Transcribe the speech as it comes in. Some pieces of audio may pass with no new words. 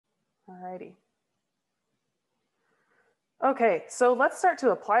Alrighty. Okay, so let's start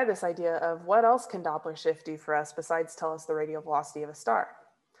to apply this idea of what else can Doppler shift do for us besides tell us the radial velocity of a star.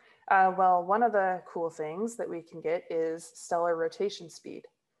 Well, one of the cool things that we can get is stellar rotation speed.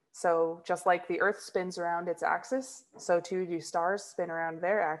 So just like the Earth spins around its axis, so too do stars spin around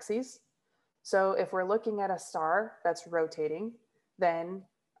their axes. So if we're looking at a star that's rotating, then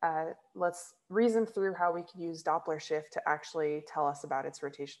let's reason through how we could use Doppler shift to actually tell us about its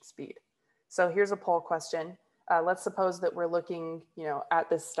rotation speed. So here's a poll question. Let's suppose that we're looking, at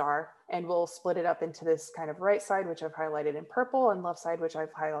this star, and we'll split it up into this kind of right side, which I've highlighted in purple, and left side, which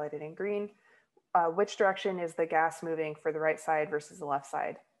I've highlighted in green. Which direction is the gas moving for the right side versus the left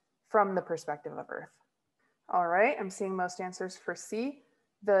side from the perspective of Earth? All right, I'm seeing most answers for C.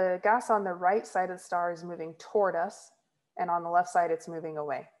 The gas on the right side of the star is moving toward us, and on the left side, it's moving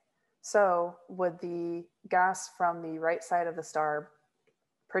away. So would the gas from the right side of the star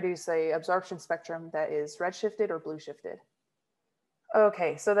produce a absorption spectrum that is redshifted or blue shifted?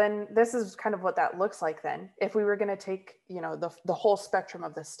 Okay, so then this is kind of what that looks like then. If we were going to take, the whole spectrum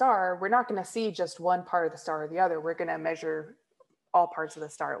of the star, we're not going to see just one part of the star or the other. We're going to measure all parts of the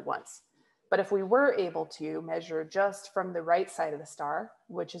star at once. But if we were able to measure just from the right side of the star,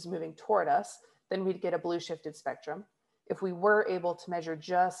 which is moving toward us, then we'd get a blue shifted spectrum. If we were able to measure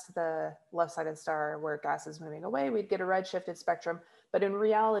just the left side of the star where gas is moving away, we'd get a red shifted spectrum. But in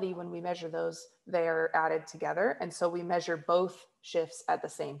reality, when we measure those, they are added together. And so we measure both shifts at the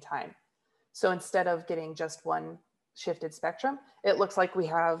same time. So instead of getting just one shifted spectrum, it looks like we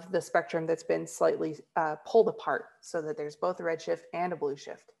have the spectrum that's been slightly pulled apart so that there's both a red shift and a blue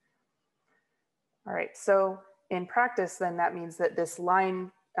shift. All right, so in practice, then that means that this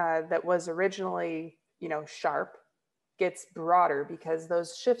line that was originally, sharp gets broader because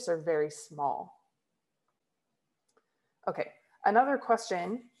those shifts are very small. Okay, another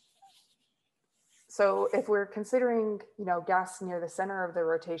question. So if we're considering, gas near the center of the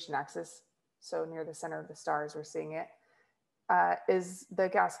rotation axis, so near the center of the star as we're seeing it, is the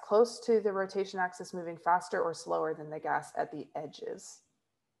gas close to the rotation axis moving faster or slower than the gas at the edges?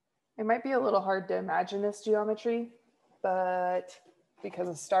 It might be a little hard to imagine this geometry, but because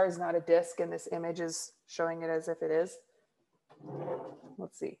a star is not a disk and this image is showing it as if it is.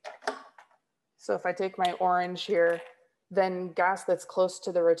 Let's see. So if I take my orange here, then gas that's close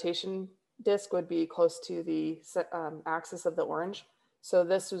to the rotation disk would be close to the axis of the orange. So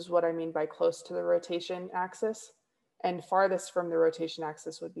this is what I mean by close to the rotation axis. And farthest from the rotation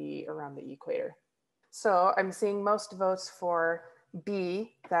axis would be around the equator. So I'm seeing most votes for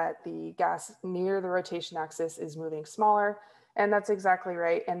B, that the gas near the rotation axis is moving smaller. And that's exactly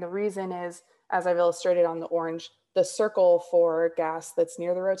right. And the reason is, as I've illustrated on the orange, the circle for gas that's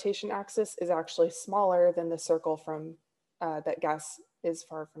near the rotation axis is actually smaller than the circle from that gas is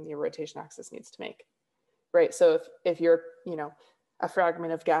far from the rotation axis needs to make, right? So if you're, a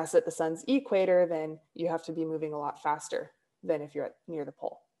fragment of gas at the sun's equator, then you have to be moving a lot faster than if you're near the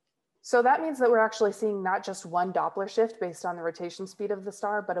pole. So that means that we're actually seeing not just one Doppler shift based on the rotation speed of the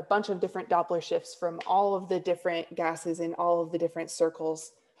star, but a bunch of different Doppler shifts from all of the different gases in all of the different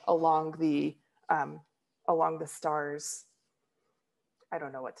circles along the star's, I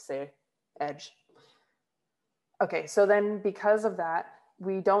don't know what to say, edge. Okay, so then because of that,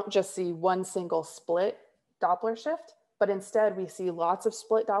 we don't just see one single split Doppler shift, but instead we see lots of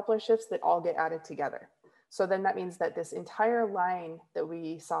split Doppler shifts that all get added together. So then that means that this entire line that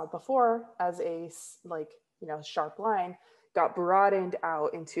we saw before as a sharp line got broadened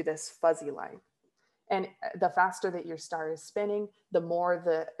out into this fuzzy line. And the faster that your star is spinning, the more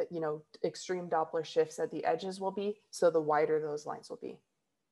the extreme Doppler shifts at the edges will be, so the wider those lines will be.